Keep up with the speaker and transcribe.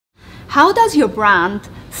How does your brand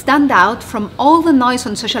stand out from all the noise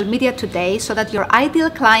on social media today so that your ideal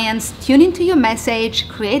clients tune into your message,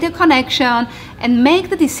 create a connection, and make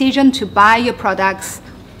the decision to buy your products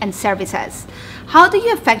and services? How do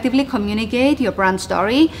you effectively communicate your brand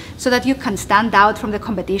story so that you can stand out from the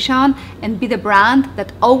competition and be the brand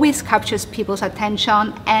that always captures people's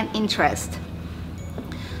attention and interest?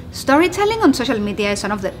 Storytelling on social media is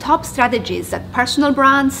one of the top strategies that personal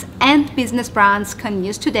brands and business brands can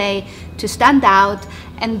use today to stand out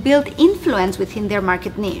and build influence within their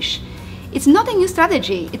market niche. It's not a new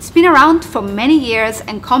strategy. It's been around for many years,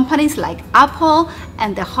 and companies like Apple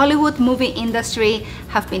and the Hollywood movie industry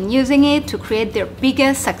have been using it to create their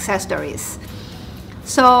biggest success stories.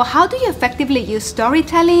 So how do you effectively use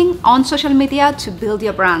storytelling on social media to build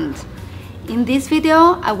your brand? In this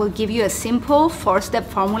video, I will give you a simple 4-step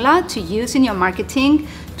formula to use in your marketing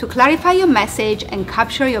to clarify your message and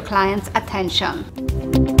capture your clients' attention.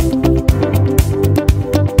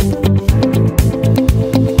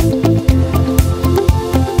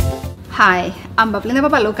 Hi, I'm Pavlina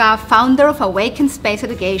Papalouka, founder of Awaken Space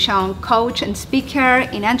Education, coach and speaker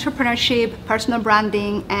in entrepreneurship, personal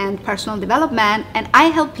branding, and personal development, and I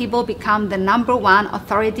help people become the #1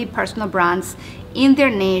 authority personal brands in their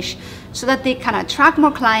niche so that they can attract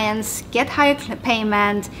more clients, get higher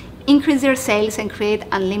payment, increase their sales, and create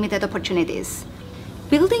unlimited opportunities.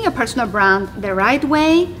 Building a personal brand the right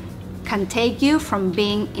way can take you from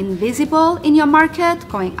being invisible in your market,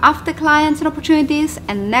 going after clients and opportunities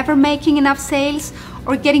and never making enough sales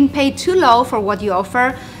or getting paid too low for what you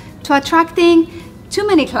offer, to attracting too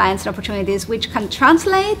many clients and opportunities, which can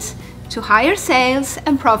translate to higher sales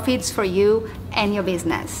and profits for you and your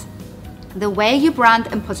business. The way you brand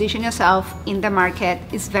and position yourself in the market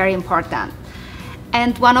is very important.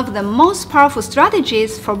 And one of the most powerful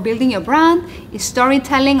strategies for building your brand is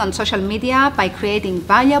storytelling on social media by creating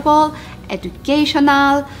valuable,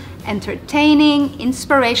 educational, entertaining,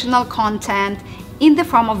 inspirational content in the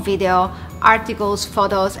form of video, articles,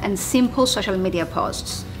 photos, and simple social media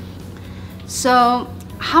posts. So,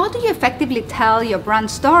 how do you effectively tell your brand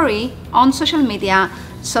story on social media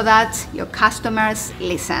so that your customers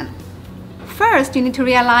listen? First, you need to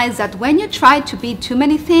realize that when you try to be too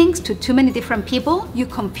many things to too many different people, you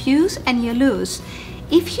confuse and you lose.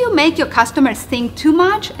 If you make your customers think too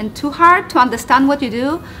much and too hard to understand what you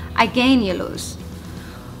do, again you lose.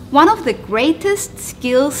 One of the greatest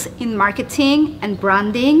skills in marketing and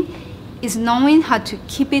branding is knowing how to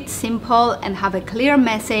keep it simple and have a clear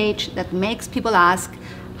message that makes people ask,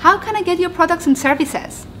 how can I get your products and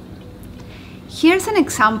services? Here's an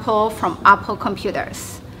example from Apple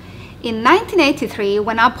computers. In 1983,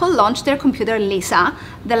 when Apple launched their computer Lisa,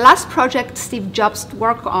 the last project Steve Jobs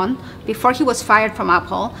worked on before he was fired from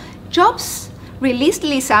Apple, Jobs released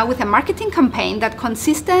Lisa with a marketing campaign that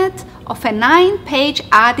consisted of a 9-page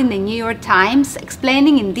ad in the New York Times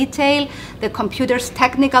explaining in detail the computer's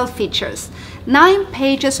technical features. 9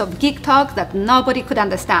 pages of geek talk that nobody could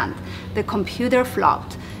understand. The computer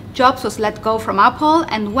flopped. Jobs was let go from Apple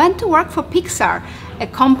and went to work for Pixar, a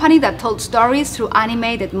company that told stories through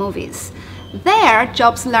animated movies. There,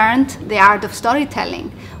 Jobs learned the art of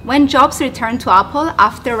storytelling. When Jobs returned to Apple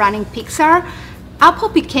after running Pixar, Apple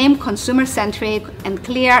became consumer-centric and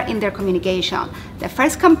clear in their communication. The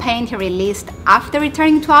first campaign he released after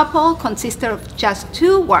returning to Apple consisted of just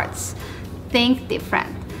 2 words: think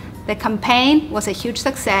different. The campaign was a huge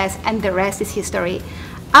success, and the rest is history.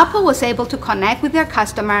 Apple was able to connect with their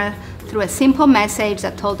customer through a simple message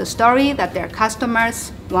that told the story that their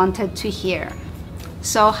customers wanted to hear.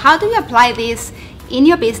 So how do you apply this in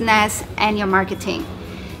your business and your marketing?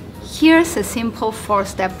 Here's a simple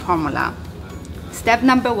 4-step formula. Step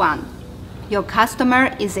number 1, your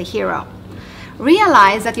customer is a hero.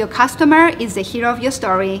 Realize that your customer is the hero of your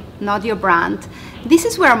story, not your brand. This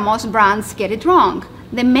is where most brands get it wrong.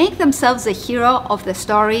 They make themselves the hero of the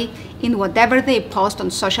story in whatever they post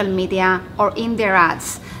on social media or in their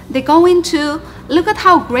ads. They go into, look at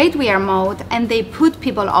how great we are mode, and they put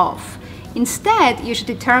people off. Instead, you should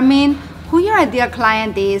determine who your ideal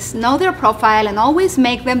client is, know their profile, and always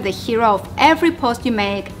make them the hero of every post you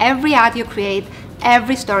make, every ad you create,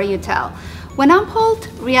 every story you tell. When Apple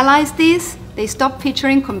realized this, they stopped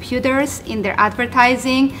featuring computers in their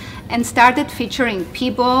advertising and started featuring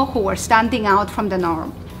people who were standing out from the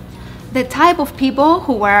norm. The type of people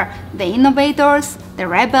who were the innovators, the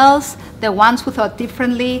rebels, the ones who thought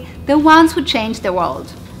differently, the ones who changed the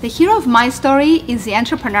world. The hero of my story is the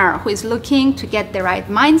entrepreneur who is looking to get the right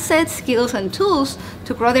mindset, skills, and tools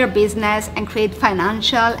to grow their business and create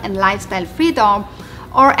financial and lifestyle freedom,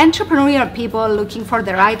 or entrepreneurial people looking for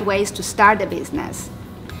the right ways to start a business.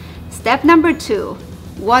 Step number 2,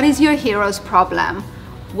 What is your hero's problem?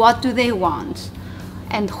 What do they want?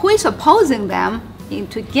 And who is opposing them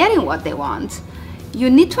into getting what they want? You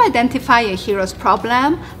need to identify your hero's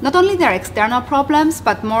problem, not only their external problems,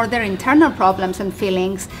 but more their internal problems and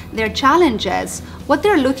feelings, their challenges, what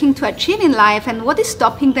they're looking to achieve in life, and what is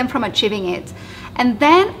stopping them from achieving it. And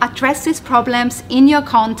then address these problems in your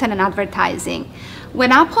content and advertising.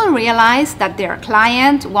 When Apple realized that their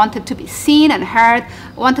client wanted to be seen and heard,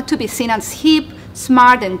 wanted to be seen as hip,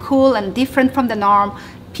 smart and cool and different from the norm,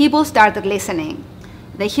 people started listening.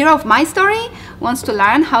 The hero of my story wants to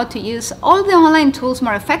learn how to use all the online tools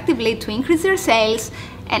more effectively to increase their sales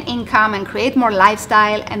and income and create more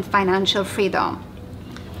lifestyle and financial freedom.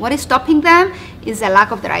 What is stopping them is the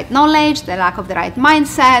lack of the right knowledge, the lack of the right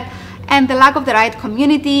mindset, and the lack of the right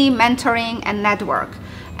community, mentoring, and network.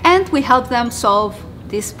 And we help them solve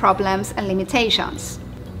these problems and limitations.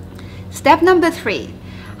 Step number 3,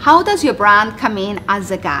 how does your brand come in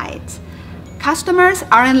as a guide? Customers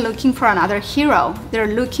aren't looking for another hero,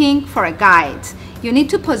 they're looking for a guide. You need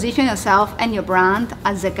to position yourself and your brand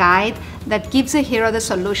as a guide that gives the hero the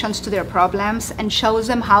solutions to their problems and shows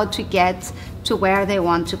them how to get to where they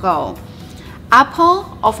want to go.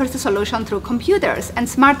 Apple offers the solution through computers and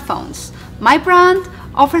smartphones. My brand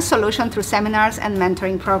offers solution through seminars and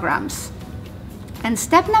mentoring programs. And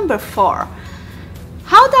step number 4,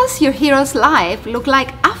 how does your hero's life look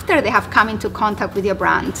like after they have come into contact with your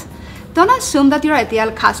brand? Don't assume that your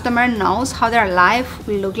ideal customer knows how their life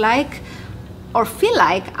will look like or feel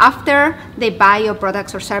like after they buy your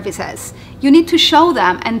products or services. You need to show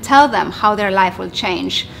them and tell them how their life will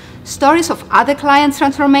change. Stories of other clients'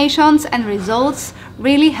 transformations and results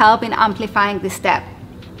really help in amplifying this step.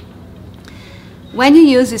 When you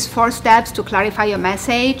use these 4 steps to clarify your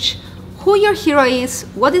message, who your hero is,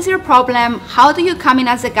 what is your problem, how do you come in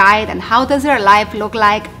as a guide, and how does their life look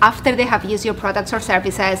like after they have used your products or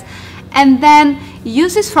services, and then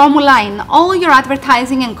use this formula in all your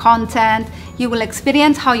advertising and content, you will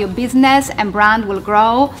experience how your business and brand will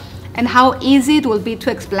grow and how easy it will be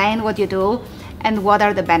to explain what you do and what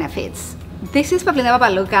are the benefits. This is Pavlina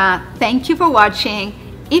Papaluca. Thank you for watching.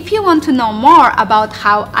 If you want to know more about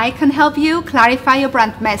how I can help you clarify your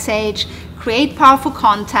brand message, create powerful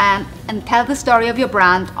content, and tell the story of your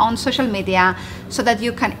brand on social media so that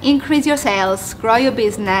you can increase your sales, grow your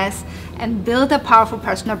business, and build a powerful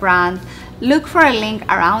personal brand, look for a link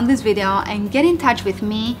around this video and get in touch with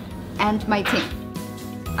me and my team.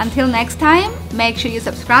 Until next time, make sure you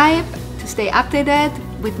subscribe to stay updated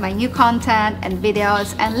with my new content and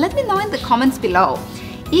videos, and let me know in the comments below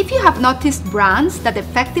if you have noticed brands that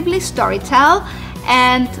effectively storytell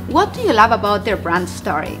and what do you love about their brand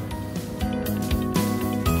story.